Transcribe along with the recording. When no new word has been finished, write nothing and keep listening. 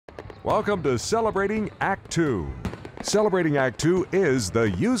Welcome to Celebrating Act 2. Celebrating Act 2 is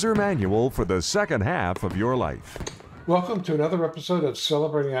the user manual for the second half of your life. Welcome to another episode of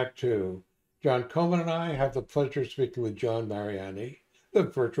Celebrating Act 2. John Coleman and I have the pleasure of speaking with John Mariani, the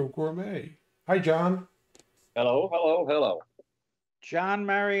Virtual Gourmet. Hi, John. Hello, hello, hello. John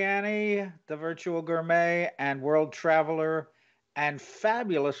Mariani, the Virtual Gourmet and world traveler and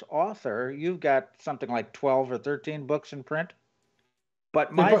fabulous author. You've got something like 12 or 13 books in print.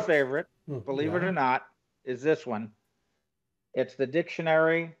 But my favorite, believe it or not, is this one. It's the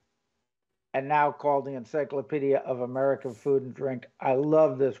dictionary, and now called the Encyclopedia of American Food and Drink. I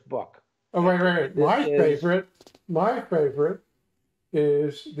love this book. Oh, right. My favorite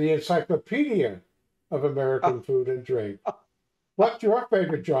is the Encyclopedia of American Food and Drink. What's your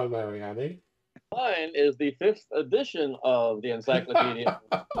favorite, John Mariani? Mine is the 5th edition of the Encyclopedia.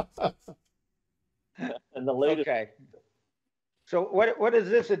 And the latest. Okay. So what is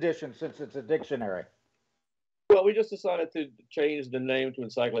this edition, since it's a dictionary? Well, we just decided to change the name to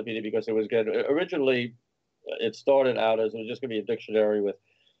Encyclopedia because it was good. Originally, it started out as it was just going to be a dictionary with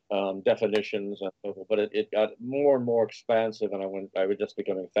definitions, and so forth, but it got more and more expansive, and I was just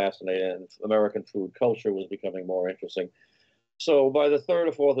becoming fascinated, and American food culture was becoming more interesting. So by the 3rd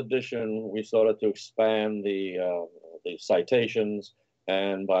or 4th edition, we started to expand the citations,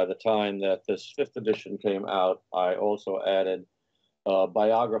 and by the time that this 5th edition came out, I also added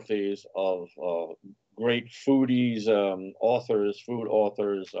biographies of great foodies, authors, food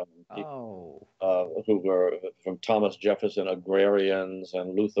authors, who were from Thomas Jefferson, agrarians,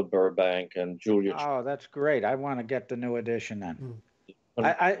 and Luther Burbank, and Julia. Oh, that's great. I want to get the new edition then.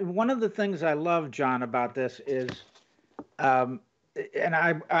 One of the things I love, John, about this is, and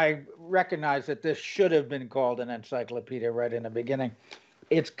I recognize that this should have been called an encyclopedia right in the beginning.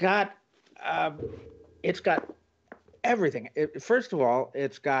 It's got everything. First of all,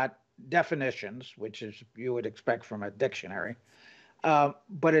 it's got definitions, which is you would expect from a dictionary,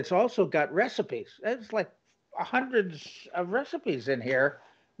 but it's also got recipes. It's like hundreds of recipes in here,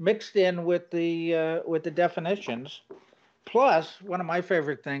 mixed in with the definitions. Plus, one of my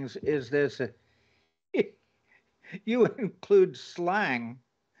favorite things is this: you include slang,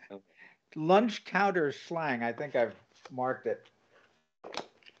 lunch counter slang. I think I've marked it.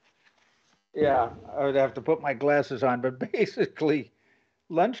 Yeah, I would have to put my glasses on, but basically,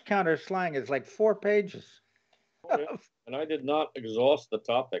 lunch counter slang is like 4 pages. And I did not exhaust the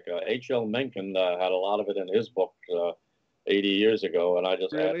topic. H.L. Mencken had a lot of it in his book 80 years ago, and I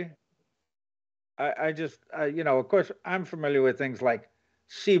just really. I just, of course, I'm familiar with things like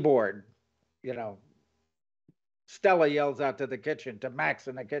seaboard. Stella yells out to the kitchen, to Max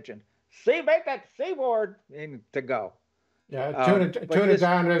in the kitchen, make that seaboard, and to go. Yeah, tuna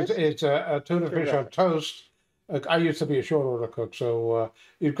down is a tuna fish on toast. I used to be a short order cook, so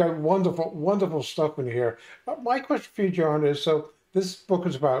you've got wonderful stuff in here. My question for you, John, is, so this book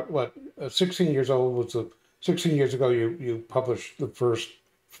is about, 16 years old. 16 years ago you published the first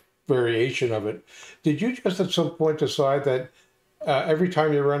variation of it. Did you just at some point decide that every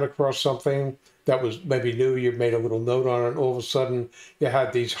time you ran across something that was maybe new, you made a little note on it, and all of a sudden you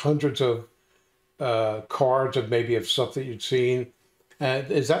had these hundreds of cards of something you'd seen? And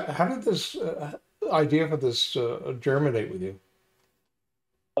how did this idea for this germinate with you?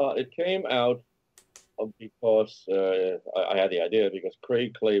 It came out because I had the idea because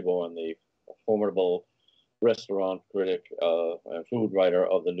Craig Claiborne, the formidable restaurant critic and food writer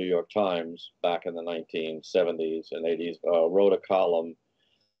of the New York Times back in the 1970s and 80s, wrote a column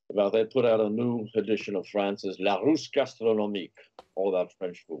about they put out a new edition of France's La Russe Gastronomique, all about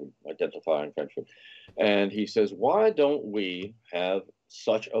French food, identifying French food. And he says, why don't we have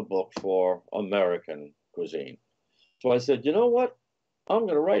such a book for American cuisine? So I said, you know what? I'm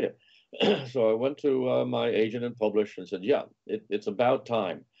going to write it. So I went to my agent and publisher and said, yeah, it's about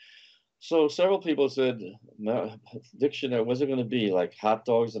time. So several people said, no, dictionary, what's it going to be, like hot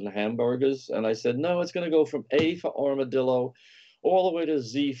dogs and hamburgers? And I said, no, it's going to go from A for armadillo all the way to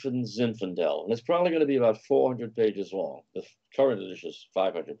Z for Zinfandel. And it's probably going to be about 400 pages long. The current edition is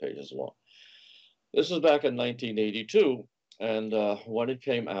 500 pages long. This was back in 1982. And when it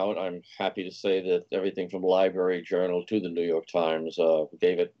came out, I'm happy to say that everything from Library Journal to the New York Times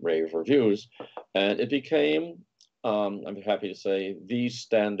gave it rave reviews. And it became, I'm happy to say, the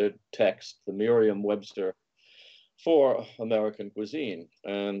standard text, the Merriam-Webster for American cuisine.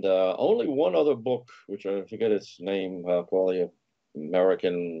 And only one other book, which I forget its name, probably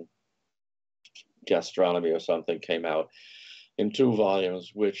American Gastronomy or something, came out in 2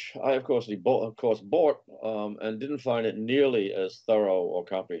 volumes, which I, of course, bought and didn't find it nearly as thorough or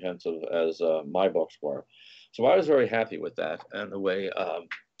comprehensive as my books were. So I was very happy with that and the way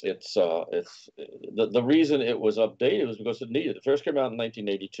it's the reason it was updated was because it needed. It first came out in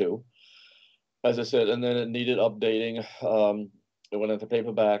 1982, as I said, and then it needed updating. It went into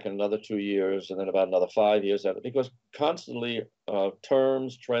paperback in another 2 years, and then about another 5 years after, because constantly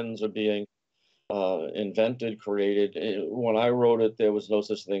terms, trends are being invented, created. When I wrote it, there was no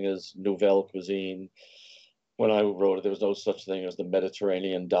such thing as nouvelle cuisine. When I wrote it, there was no such thing as the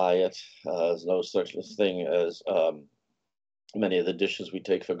Mediterranean diet. There's no such thing as many of the dishes we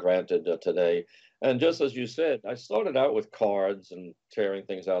take for granted today. And just as you said, I started out with cards and tearing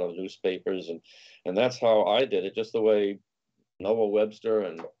things out of newspapers, and that's how I did it, just the way Noah Webster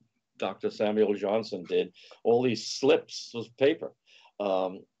and Dr. Samuel Johnson did. All these slips of paper.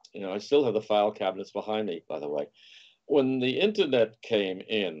 I still have the file cabinets behind me, by the way. When the internet came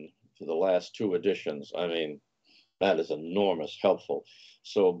in for the last 2 editions, I mean, that is enormous, helpful.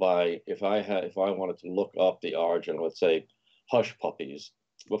 So if I wanted to look up the origin, let's say hush puppies,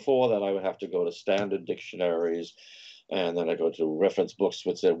 before that I would have to go to standard dictionaries, and then I go to reference books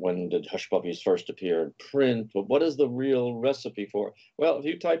which said, when did hush puppies first appear in print? But what is the real recipe for it? Well, if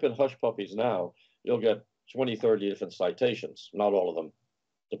you type in hush puppies now, you'll get 20, 30 different citations, not all of them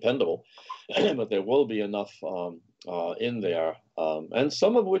dependable, but there will be enough in there, and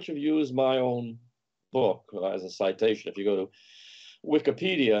some of which have used my own book as a citation. If you go to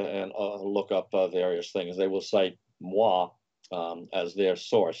Wikipedia and look up various things, they will cite moi as their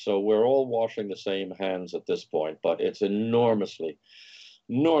source. So we're all washing the same hands at this point, but it's enormously.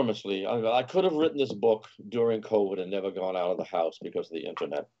 I could have written this book during COVID and never gone out of the house because of the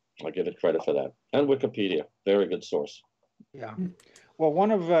internet. I give it credit for that. And Wikipedia, very good source. Yeah. Well,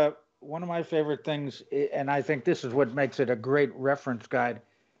 one of my favorite things, and I think this is what makes it a great reference guide,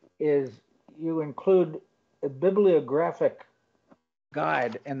 is you include a bibliographic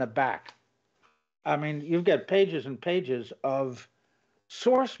guide in the back. I mean, you've got pages and pages of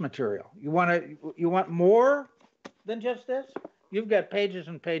source material. You want more than just this? You've got pages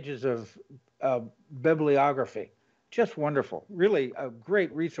and pages of bibliography. Just wonderful. Really a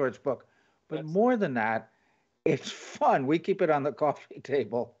great resource book. But more than that, it's fun. We keep it on the coffee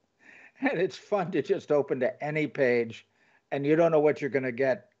table, and it's fun to just open to any page, and you don't know what you're going to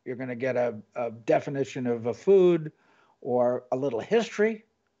get. You're going to get a definition of a food or a little history.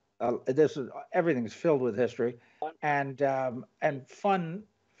 Everything's filled with history, and fun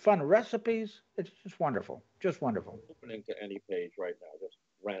recipes. It's just wonderful. Just wonderful. Opening to any page right now, just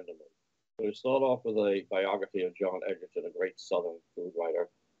randomly. So we start off with a biography of John Egerton, a great Southern food writer,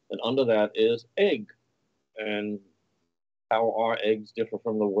 and under that is egg, and how our eggs differ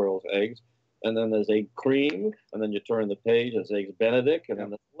from the world's eggs. And then there's egg cream, and then you turn the page, there's eggs Benedict, and then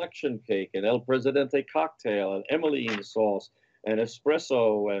the selection cake, and El Presidente cocktail, and Emmeline sauce, and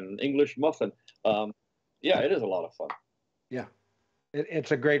espresso, and English muffin. Yeah, it is a lot of fun. Yeah,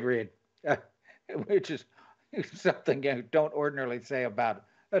 it's a great read, which is something you don't ordinarily say about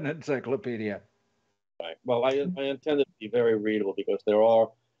an encyclopedia. Right. Well, I intend it to be very readable, because there are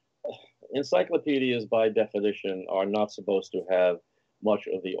encyclopedias, by definition, are not supposed to have much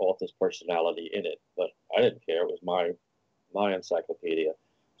of the author's personality in it, but I didn't care. It was my encyclopedia.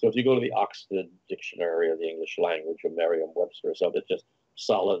 So if you go to the Oxford Dictionary of the English Language or Merriam-Webster or something, it's just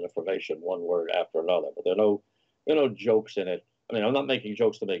solid information, one word after another. But there are no jokes in it. I mean, I'm not making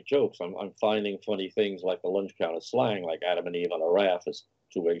jokes to make jokes. I'm finding funny things like the lunch counter slang, like Adam and Eve on a raft is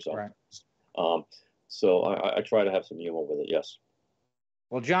 2 eggs on. Right. So I try to have some humor with it, yes.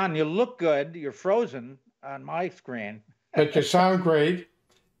 Well, John, you look good. You're frozen on my screen. But you sound great.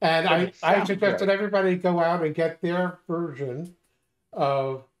 And I suggest that everybody go out and get their version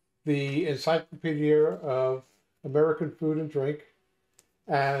of the Encyclopedia of American Food and Drink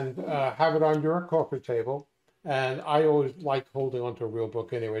and have it on your coffee table. And I always like holding on to a real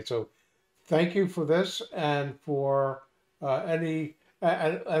book anyway. So thank you for this and for and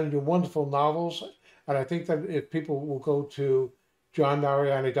your wonderful novels. And I think that if people will go to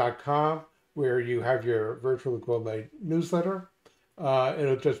johnmariani.com, where you have your Virtual Gourmet newsletter,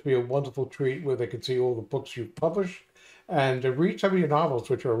 it'll just be a wonderful treat where they can see all the books you've published and to read some of your novels,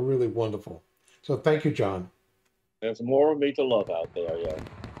 which are really wonderful. So thank you, John. There's more of me to love out there, yeah.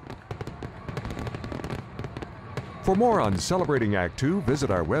 For more on Celebrating Act Two,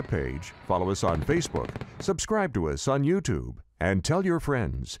 visit our webpage, follow us on Facebook, subscribe to us on YouTube, and tell your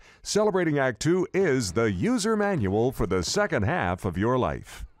friends. Celebrating Act Two is the user manual for the second half of your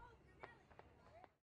life.